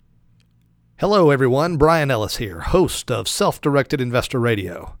Hello everyone, Brian Ellis here, host of Self-Directed Investor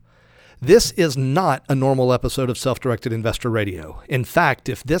Radio. This is not a normal episode of Self-Directed Investor Radio. In fact,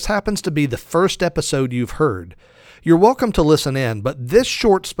 if this happens to be the first episode you've heard, you're welcome to listen in, but this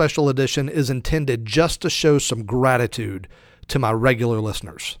short special edition is intended just to show some gratitude to my regular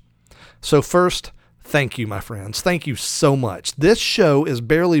listeners. So first, thank you, my friends. Thank you so much. This show is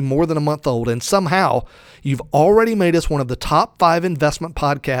barely more than a month old, and somehow you've already made us one of the top 5 investment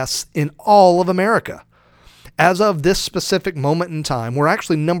podcasts in all of America. As of this specific moment in time, we're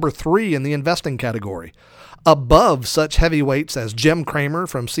actually number 3 in the investing category, above such heavyweights as Jim Cramer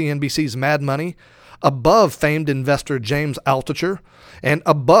from CNBC's Mad Money, above famed investor James Altucher, and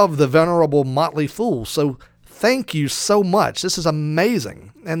above the venerable Motley Fool. So thank you so much. This is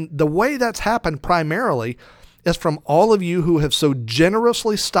amazing. And the way that's happened primarily is from all of you who have so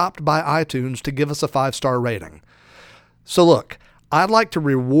generously stopped by iTunes to give us a 5-star rating. So look, I'd like to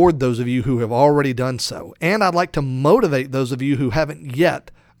reward those of you who have already done so, and I'd like to motivate those of you who haven't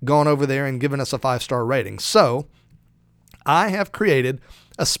yet gone over there and given us a 5-star rating. So I have created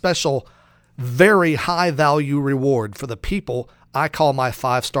a special, very high value reward for the people I call my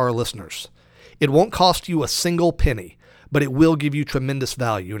 5-star listeners. It won't cost you a single penny, but it will give you tremendous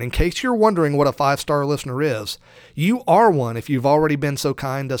value. And in case you're wondering what a 5-star listener is, you are one if you've already been so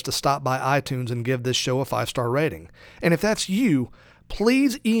kind as to stop by iTunes and give this show a 5-star rating. And if that's you,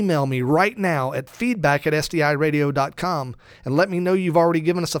 please email me right now at feedback@sdiradio.com and let me know you've already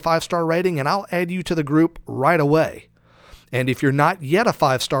given us a 5-star rating, and I'll add you to the group right away. And if you're not yet a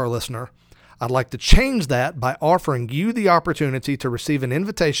 5-star listener, I'd like to change that by offering you the opportunity to receive an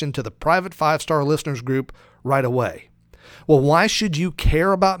invitation to the private 5-star listeners group right away. Well, why should you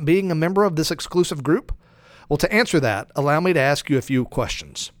care about being a member of this exclusive group? Well, to answer that, allow me to ask you a few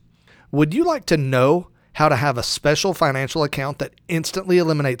questions. Would you like to know how to have a special financial account that instantly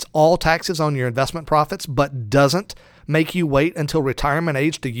eliminates all taxes on your investment profits but doesn't make you wait until retirement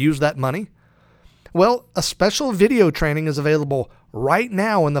age to use that money? Well, a special video training is available right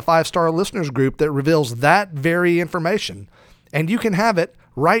now in the 5-star listeners group that reveals that very information, and you can have it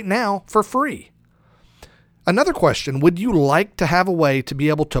right now for free. Another question, would you like to have a way to be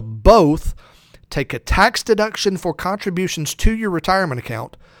able to both take a tax deduction for contributions to your retirement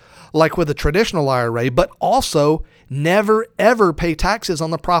account, like with a traditional IRA, but also never ever pay taxes on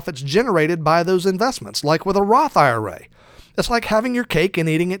the profits generated by those investments, like with a Roth IRA? It's like having your cake and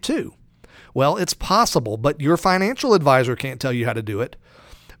eating it too. Well, it's possible, but your financial advisor can't tell you how to do it.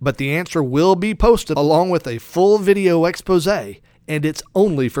 But the answer will be posted along with a full video expose, and it's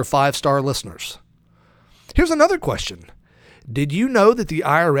only for 5-star listeners. Here's another question. Did you know that the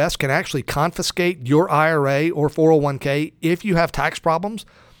IRS can actually confiscate your IRA or 401k if you have tax problems?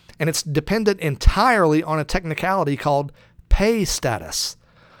 And it's dependent entirely on a technicality called pay status.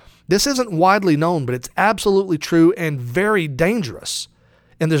 This isn't widely known, but it's absolutely true and very dangerous.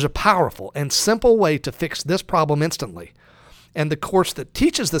 And there's a powerful and simple way to fix this problem instantly. And the course that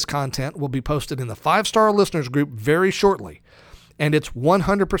teaches this content will be posted in the 5-star listeners group very shortly. And it's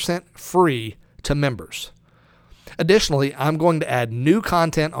 100% free to members. Additionally, I'm going to add new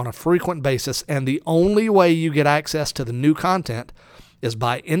content on a frequent basis, and the only way you get access to the new content is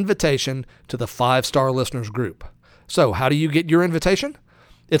by invitation to the 5-star listeners group. So how do you get your invitation?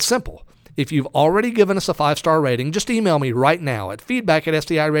 It's simple. If you've already given us a 5-star rating, just email me right now at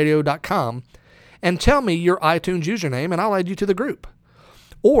feedback@sdiradio.com and tell me your iTunes username, and I'll add you to the group.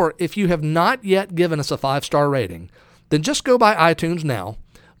 Or if you have not yet given us a 5-star rating, then just go by iTunes now,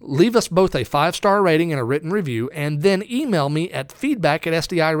 leave us both a 5-star rating and a written review, and then email me at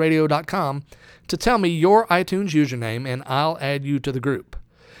feedback@sdiradio.com to tell me your iTunes username, and I'll add you to the group.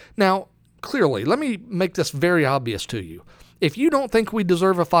 Now, clearly, let me make this very obvious to you. If you don't think we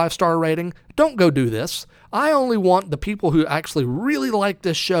deserve a 5-star rating, don't go do this. I only want the people who actually really like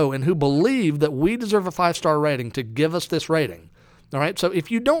this show and who believe that we deserve a 5-star rating to give us this rating. All right? So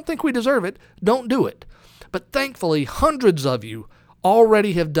if you don't think we deserve it, don't do it. But thankfully, hundreds of you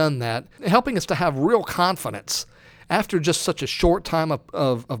already have done that, helping us to have real confidence after just such a short time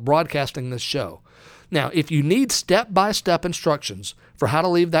of broadcasting this show. Now, if you need step-by-step instructions for how to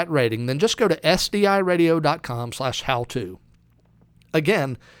leave that rating, then just go to sdiradio.com/how-to.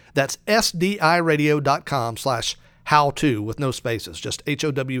 Again, that's sdiradio.com/how-to with no spaces, just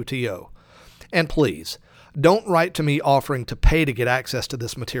HOWTO. And please, don't write to me offering to pay to get access to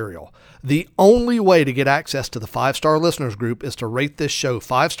this material. The only way to get access to the 5-star listeners group is to rate this show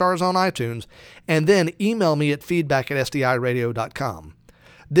 5 stars on iTunes and then email me at feedback@sdiradio.com.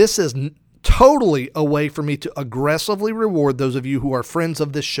 This is totally a way for me to aggressively reward those of you who are friends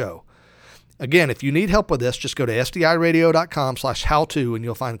of this show. Again, if you need help with this, just go to sdiradio.com/how-to and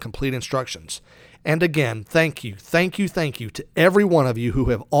you'll find complete instructions. And again, thank you to every one of you who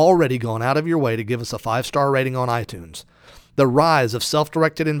have already gone out of your way to give us a 5-star rating on iTunes. The rise of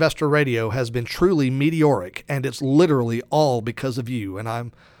Self-Directed Investor Radio has been truly meteoric, and it's literally all because of you, and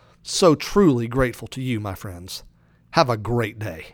I'm so truly grateful to you, my friends. Have a great day.